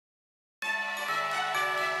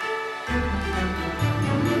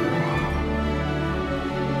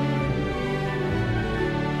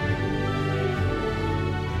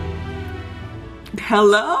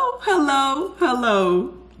Hello.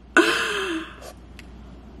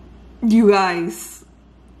 You guys,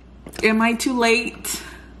 am I too late?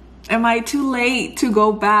 Am I too late to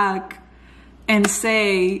go back and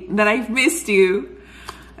say that I've missed you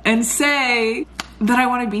and say that I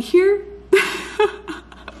want to be here?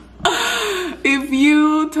 If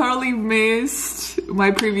you totally missed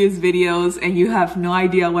my previous videos and you have no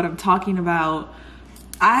idea what I'm talking about,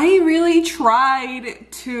 I really tried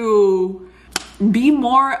to be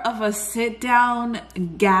more of a sit down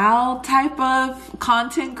gal type of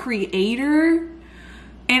content creator.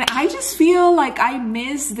 And I just feel like I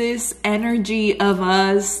miss this energy of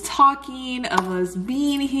us talking, of us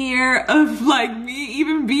being here, of like me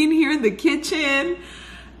even being here in the kitchen.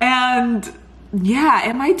 And yeah,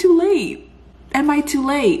 am I too late? Am I too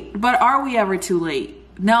late? But are we ever too late?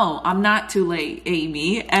 No, I'm not too late,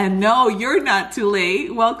 Amy. And no, you're not too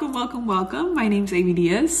late. Welcome. My name's Amy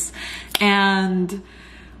Diaz. And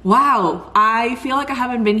wow, I feel like I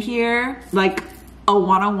haven't been here like a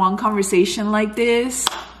one-on-one conversation like this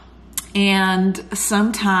and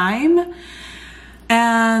some time.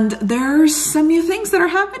 And there's some new things that are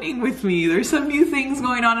happening with me. There's some new things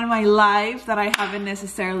going on in my life that I haven't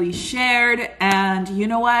necessarily shared. And you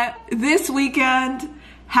know what? This weekend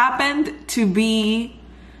happened to be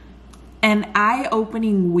an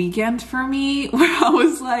eye-opening weekend for me where I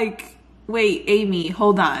was like, wait, Amy,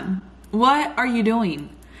 hold on. What are you doing?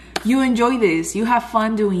 You enjoy this. You have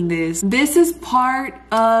fun doing this. This is part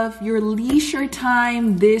of your leisure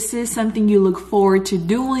time. This is something you look forward to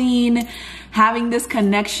doing. Having this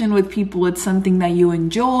connection with people, it's something that you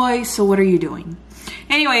enjoy. So what are you doing?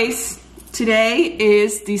 Anyways, today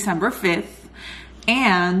is December 5th.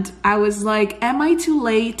 And I was like, am I too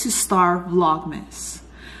late to start Vlogmas?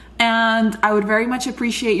 And I would very much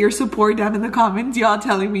appreciate your support down in the comments. Y'all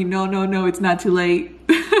telling me, no, it's not too late.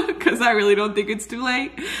 Because I really don't think it's too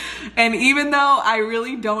late. And even though I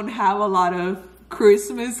really don't have a lot of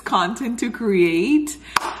Christmas content to create,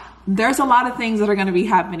 there's a lot of things that are going to be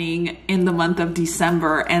happening in the month of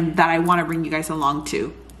December and that I want to bring you guys along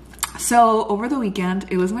to. So over the weekend,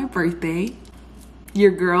 it was my birthday.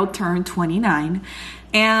 Your girl turned 29.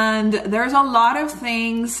 And there's a lot of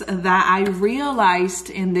things that I realized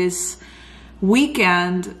in this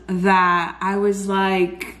weekend that I was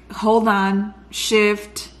like, hold on,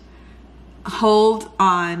 shift, hold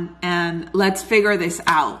on, and let's figure this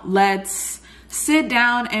out. Let's sit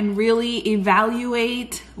down and really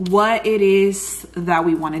evaluate what it is that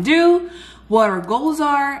we want to do, what our goals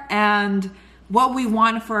are, and what we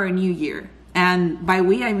want for a new year. And by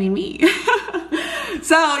we, I mean me.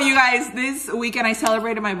 So you guys, this weekend I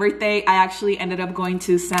celebrated my birthday. I actually ended up going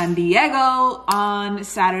to San Diego on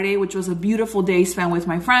Saturday, which was a beautiful day spent with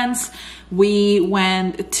my friends. We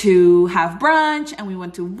went to have brunch and we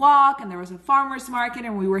went to walk, and there was a farmer's market,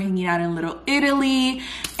 and we were hanging out in Little Italy,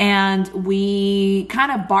 and we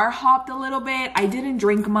kind of bar hopped a little bit. I didn't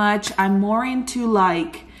drink much. I'm more into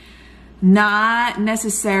like not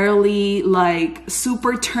necessarily like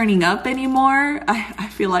super turning up anymore. I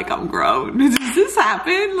feel like I'm grown. Does this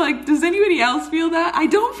happen? Like, does anybody else feel that? I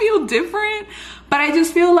don't feel different, but I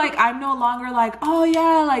just feel like I'm no longer like, oh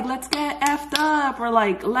yeah, like let's get effed up, or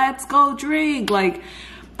like let's go drink. Like,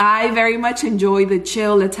 I very much enjoy the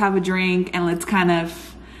chill, let's have a drink and let's kind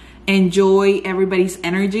of enjoy everybody's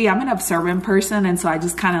energy. I'm an observant person, and so I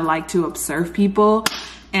just kind of like to observe people.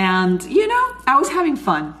 And you know, I was having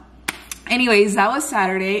fun. Anyways, that was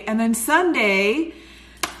Saturday. And then Sunday,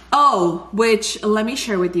 which let me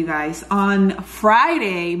share with you guys. On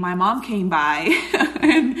Friday, my mom came by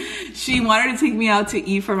and she wanted to take me out to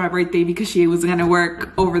eat for my birthday because she was gonna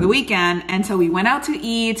work over the weekend. And so we went out to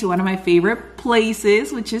eat to one of my favorite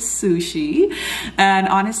places, which is sushi. And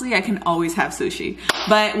honestly, I can always have sushi.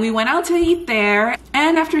 But we went out to eat there.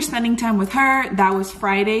 And after spending time with her, that was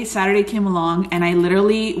Friday. Saturday came along and I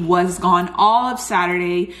literally was gone all of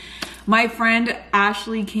Saturday. My friend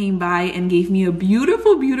Ashley came by and gave me a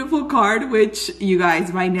beautiful card, which you guys,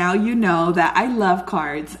 by now you know that I love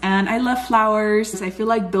cards and I love flowers. I feel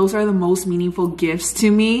like those are the most meaningful gifts to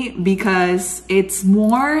me because it's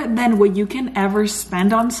more than what you can ever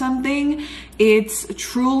spend on something. It's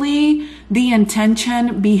truly the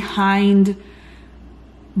intention behind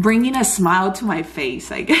bringing a smile to my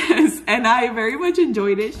face, I guess. And I very much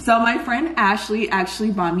enjoyed it. So my friend Ashley actually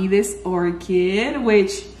bought me this orchid,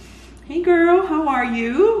 which, hey girl, how are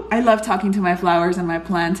you? I love talking to my flowers and my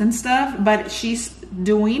plants and stuff, but she's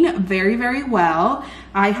doing very well.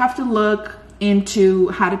 I have to look into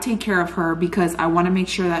how to take care of her because I want to make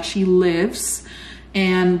sure that she lives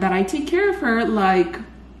and that I take care of her like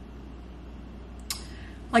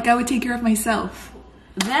I would take care of myself.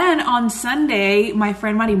 Then on Sunday, my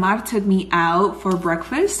friend Marimar took me out for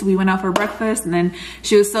breakfast. We went out for breakfast, and then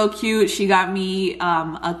she was so cute. She got me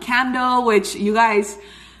a candle, which you guys,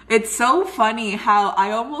 it's so funny how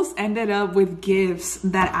I almost ended up with gifts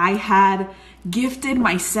that I had gifted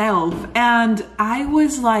myself. And I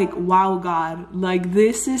was like, wow, God, like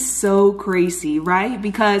this is so crazy, right?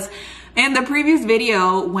 Because in the previous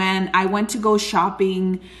video, when I went to go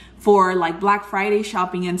shopping for like Black Friday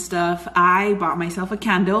shopping and stuff, I bought myself a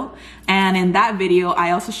candle. And in that video,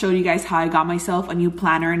 I also showed you guys how I got myself a new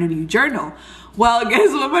planner and a new journal. Well,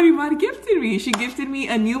 guess what Marimar gifted me? She gifted me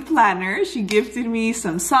a new planner. She gifted me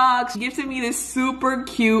some socks. She gifted me this super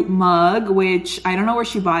cute mug, which I don't know where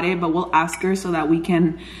she bought it, but we'll ask her so that we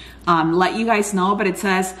can let you guys know. But it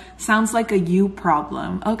says, sounds like a you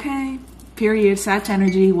problem, okay? Period, Sag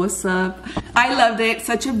energy, what's up? I loved it,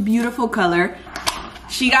 such a beautiful color.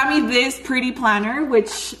 She got me this pretty planner,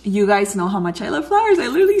 which you guys know how much I love flowers. I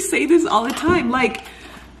literally say this all the time. Like,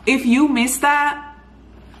 if you missed that,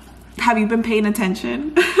 have you been paying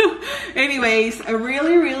attention? Anyways, I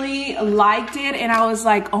really liked it. And I was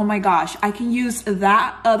like, oh my gosh, I can use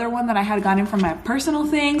that other one that I had gotten from my personal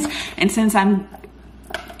things. And since I'm,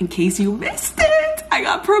 in case you missed it, I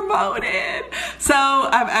got promoted. So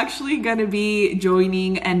I'm actually gonna be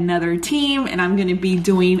joining another team, and I'm gonna be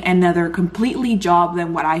doing another completely job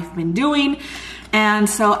than what I've been doing. And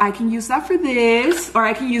so I can use that for this, or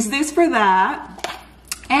I can use this for that.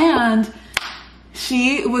 And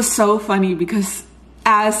she was so funny because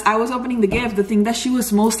as I was opening the gift, the thing that she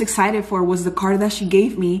was most excited for was the card that she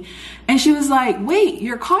gave me. And she was like, wait,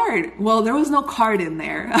 your card. Well, there was no card in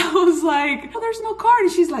there. I was like, oh, there's no card.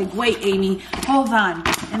 And she's like, wait, Amy, hold on.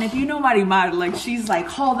 And if you know Marimar, like, she's like,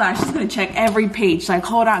 hold on. She's going to check every page. Like,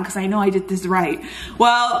 hold on, because I know I did this right.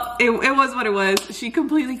 Well, it was what it was. She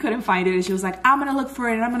completely couldn't find it. And she was like, I'm going to look for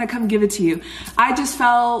it and I'm going to come give it to you. I just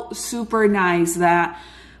felt super nice that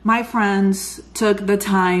my friends took the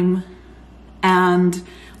time and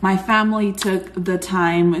my family took the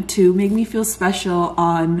time to make me feel special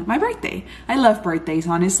on my birthday. I love birthdays,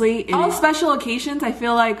 honestly. All special occasions I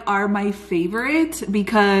feel like are my favorite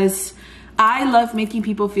because I love making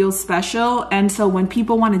people feel special. And so when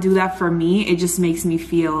people want to do that for me, it just makes me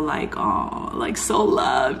feel like, oh, like so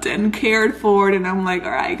loved and cared for. And I'm like,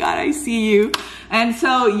 all right, God, I see you. And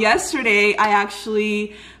so yesterday I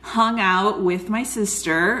actually hung out with my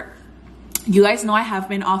sister. You guys know I have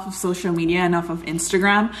been off of social media and off of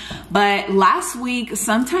Instagram, but last week,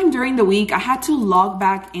 sometime during the week, I had to log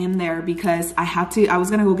back in there because I was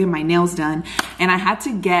gonna go get my nails done, and I had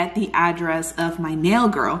to get the address of my nail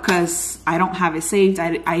girl because I don't have it saved.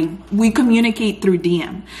 We communicate through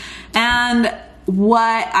DM. And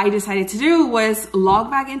what I decided to do was log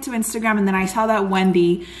back into Instagram, and then I saw that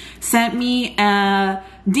Wendy sent me a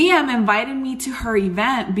DM, invited me to her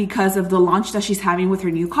event because of the launch that she's having with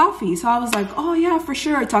her new coffee. So I was like, oh yeah, for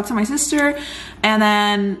sure. I talked to my sister, and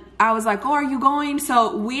then I was like, oh, are you going?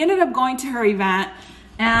 So we ended up going to her event.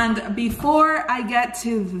 And before I get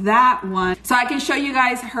to that one, so I can show you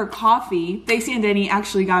guys her coffee. Stacy and Denny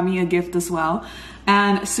actually got me a gift as well.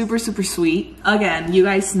 And super sweet. Again, you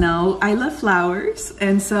guys know I love flowers,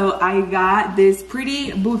 and so I got this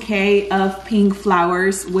pretty bouquet of pink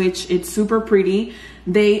flowers, which it's super pretty.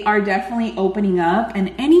 They are definitely opening up,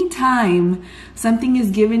 and anytime something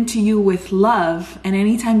is given to you with love, and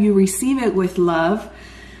anytime you receive it with love,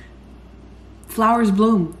 flowers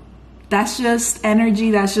bloom. That's just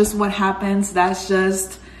energy. That's just what happens. That's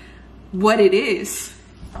just what it is.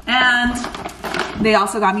 And they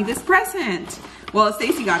also got me this present. Well,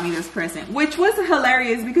 Stacy got me this present, which was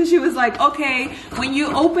hilarious because she was like, okay, when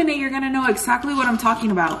you open it, you're gonna know exactly what I'm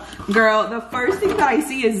talking about. Girl, the first thing that I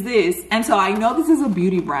see is this. And so I know this is a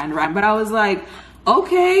beauty brand, right? But I was like,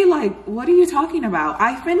 okay, like, what are you talking about?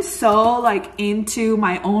 I've been so like into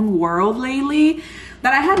my own world lately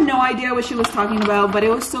that I had no idea what she was talking about, but it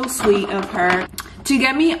was so sweet of her to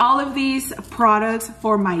get me all of these products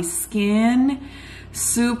for my skin.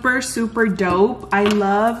 Super dope. I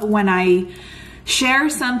love when I share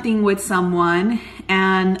something with someone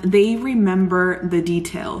and they remember the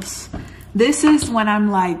details. This is when I'm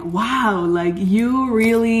like, wow, like you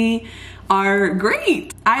really are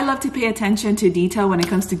great. I love to pay attention to detail when it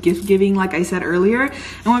comes to gift giving, like I said earlier.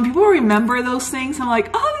 And when people remember those things, I'm like,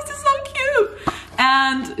 oh, this is so cute.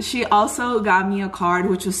 And she also got me a card,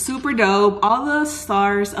 which was super dope. All the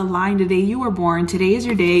stars aligned the day you were born. Today is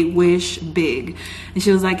your day. Wish big. And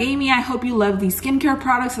she was like, Amy, I hope you love these skincare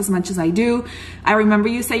products as much as I do. I remember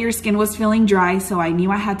you said your skin was feeling dry, so I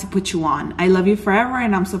knew I had to put you on. I love you forever,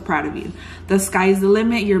 and I'm so proud of you. The sky is the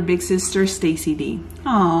limit. Your big sister, Stacy D.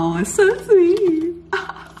 Oh, it's so sweet.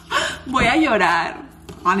 Voy a llorar.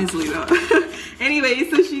 honestly though. Anyway,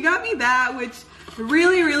 so she got me that, which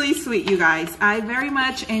really sweet, you guys. I very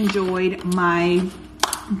much enjoyed my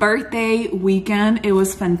birthday weekend. It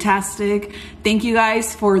was fantastic. Thank you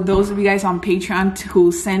guys for those of you guys on Patreon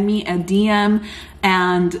who send me a DM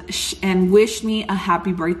and wish me a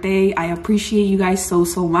happy birthday. I appreciate you guys so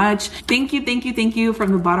much. Thank you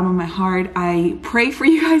from the bottom of my heart. I pray for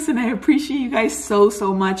you guys and I appreciate you guys so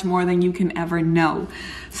much, more than you can ever know.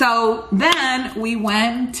 So then we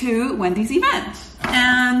went to Wendy's event,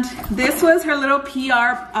 and this was her little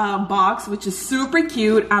PR box, which is super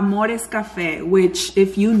cute. Amores Cafe, which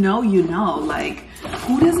if you know, you know, like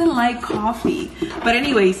who doesn't like coffee? But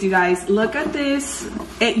anyways, you guys, look at this.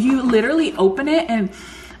 You literally open it and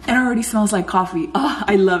it already smells like coffee. Oh,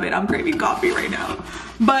 I love it. I'm craving coffee right now.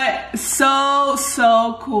 But so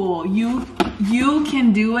cool. You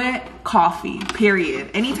can do it coffee,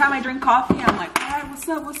 period. Anytime I drink coffee, I'm like, all right, what's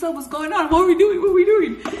up, what's going on? What are we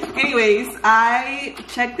doing? Anyways, I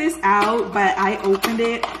checked this out, but I opened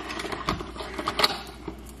it.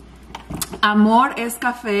 Amor es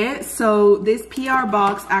Café. So this PR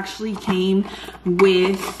box actually came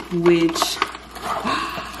with, which,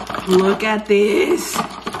 look at this.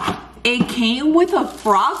 It came with a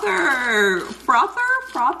frother.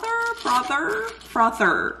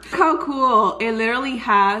 How cool. It literally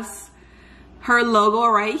has her logo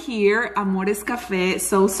right here, Amores Café.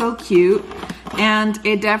 So cute. And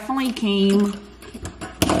it definitely came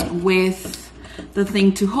with the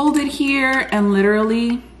thing to hold it here, and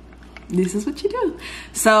literally this is what you do.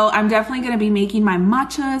 So I'm definitely gonna be making my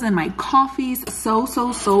matchas and my coffees.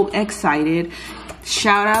 So excited.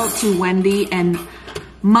 Shout out to Wendy, and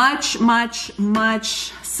much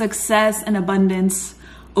success and abundance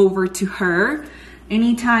over to her.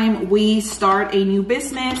 Anytime we start a new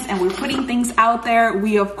business and we're putting things out there,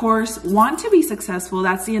 we of course want to be successful.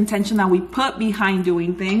 That's the intention that we put behind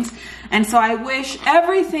doing things. And so I wish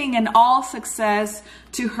everything and all success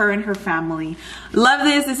to her and her family. Love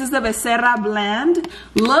this. This is the Becerra blend.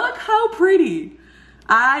 Look how pretty.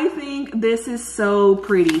 I think this is so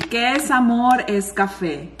pretty. Que es amor es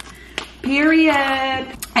café. Period.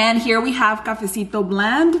 And here we have Cafecito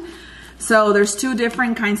blend. So there's two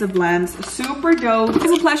different kinds of blends. Super dope.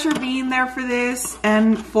 It's a pleasure being there for this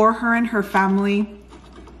and for her and her family.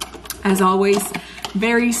 As always,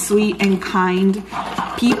 very sweet and kind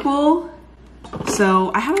people.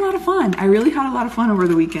 So I had a lot of fun. I really had a lot of fun over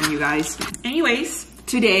the weekend, you guys. Anyways,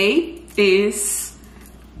 today is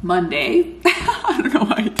Monday. I don't know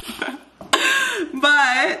why I did that.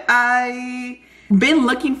 But I've been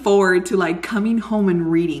looking forward to like coming home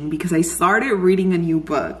and reading, because I started reading a new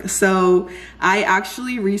book. So I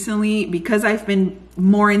actually recently, because I've been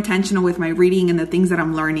more intentional with my reading and the things that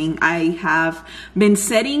I'm learning, I have been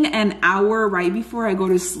setting an hour right before I go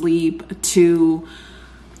to sleep to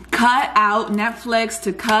cut out Netflix,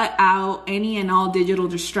 to cut out any and all digital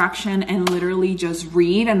distraction, and literally just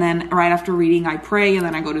read. And then right after reading, I pray, and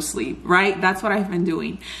then I go to sleep, right? That's what I've been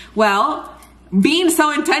doing. Well, being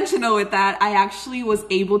so intentional with that, I actually was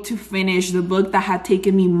able to finish the book that had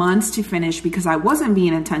taken me months to finish because I wasn't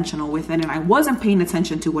being intentional with it and I wasn't paying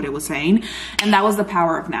attention to what it was saying. And that was The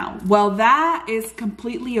Power of Now. Well, that is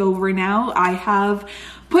completely over now. I have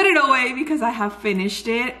put it away because I have finished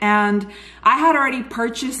it, and I had already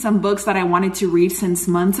purchased some books that I wanted to read since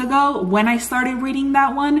months ago when I started reading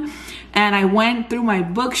that one. And I went through my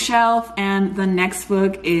bookshelf, and the next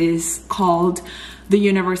book is called The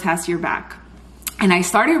Universe Has Your Back. And I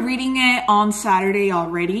started reading it on Saturday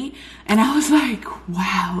already, and I was like,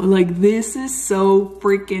 wow, like this is so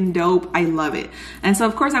freaking dope. I love it. And so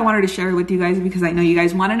of course I wanted to share it with you guys because I know you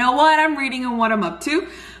guys want to know what I'm reading and what I'm up to.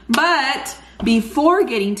 But before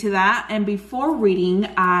getting to that and before reading,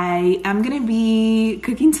 I am gonna be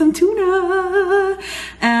cooking some tuna.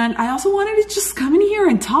 And I also wanted to just come in here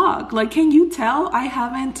and talk. Like, can you tell I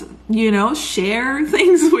haven't, you know, share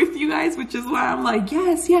things with you guys, which is why I'm like,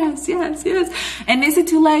 yes. And is it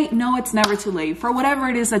too late? No, it's never too late. For whatever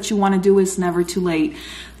it is that you want to do, it's never too late.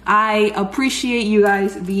 I appreciate you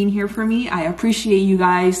guys being here for me. I appreciate you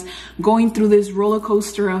guys going through this roller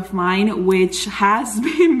coaster of mine, which has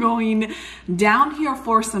been going down here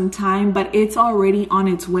for some time, but it's already on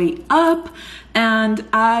its way up. And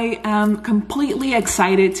I am completely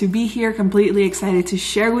excited to be here, completely excited to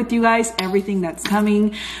share with you guys everything that's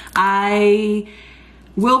coming. I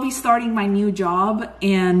will be starting my new job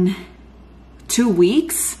in 2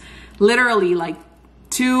 weeks, literally like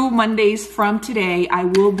 2 Mondays from today. I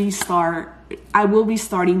will be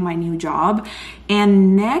starting my new job.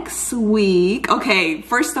 And next week, okay,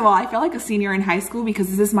 first of all, I feel like a senior in high school because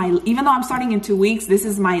this is my, even though I'm starting in 2 weeks, this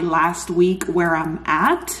is my last week where I'm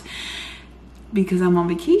at. because I'm on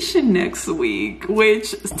vacation next week,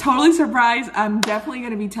 which is totally surprised. I'm definitely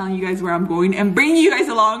gonna be telling you guys where I'm going and bringing you guys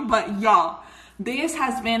along. But y'all, this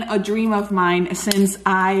has been a dream of mine since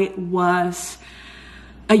I was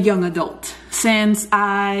a young adult, since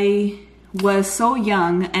I was so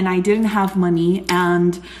young and I didn't have money,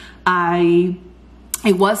 and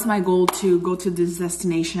it was my goal to go to this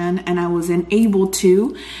destination and I wasn't able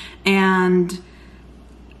to. And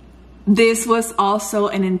this was also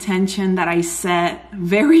an intention that I set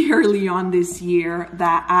very early on this year,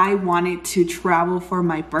 that I wanted to travel for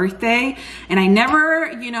my birthday. And I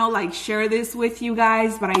never, you know, like share this with you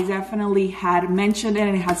guys, but I definitely had mentioned it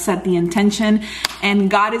and had set the intention. And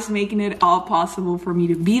God is making it all possible for me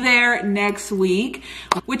to be there next week,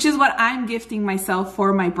 which is what I'm gifting myself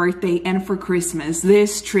for my birthday and for Christmas.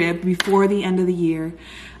 This trip before the end of the year.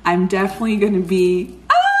 I'm definitely gonna be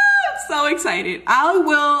so excited.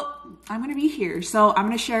 I'm gonna be here, so I'm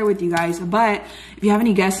gonna share it with you guys. But if you have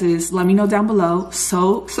any guesses, let me know down below.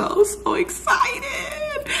 So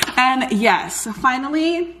excited. And yes,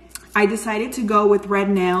 finally I decided to go with red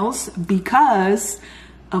nails because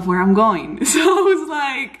of where I'm going. So I was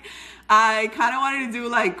like, I kind of wanted to do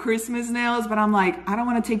like Christmas nails, but I'm like, I don't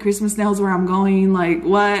want to take Christmas nails where I'm going. Like,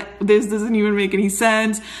 what? This doesn't even make any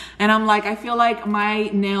sense. And I'm like, I feel like my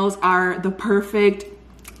nails are the perfect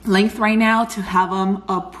length right now to have them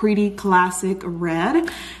a pretty classic red,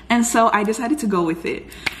 and so I decided to go with it.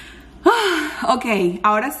 Okay,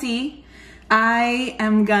 ahora sí, I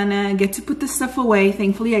am gonna get to put this stuff away.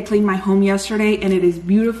 Thankfully I cleaned my home yesterday and it is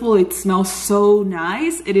beautiful. It smells so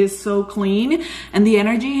nice. It is so clean, and the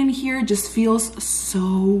energy in here just feels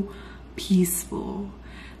so peaceful.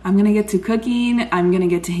 I'm gonna get to cooking, I'm gonna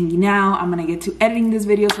get to hanging out, I'm gonna get to editing this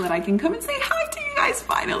video so that I can come and say hi to you guys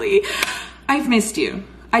finally. I've missed you.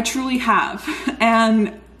 I truly have.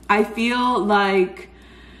 And I feel like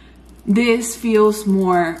this feels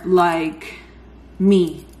more like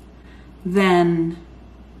me than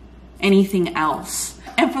anything else.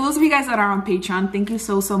 And for those of you guys that are on Patreon, thank you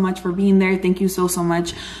so much for being there. Thank you so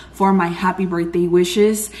much for my happy birthday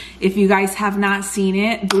wishes. If you guys have not seen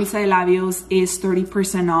it, Dulce de Labios is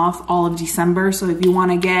 30% off all of December. So if you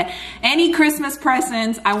want to get any Christmas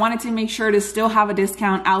presents, I wanted to make sure to still have a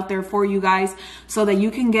discount out there for you guys so that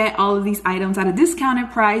you can get all of these items at a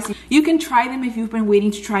discounted price. You can try them if you've been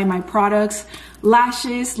waiting to try my products: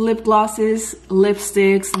 lashes, lip glosses,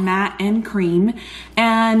 lipsticks, matte and cream,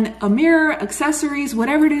 and a mirror, accessories,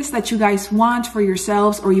 whatever it is that you guys want for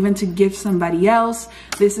yourselves or even to gift somebody else.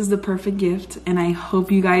 This is the perfect gift, and I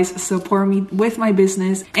hope you guys support me with my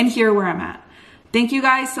business and here where I'm at. Thank you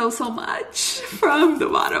guys so much from the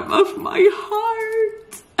bottom of my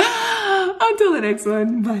heart. Until the next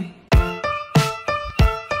one, bye.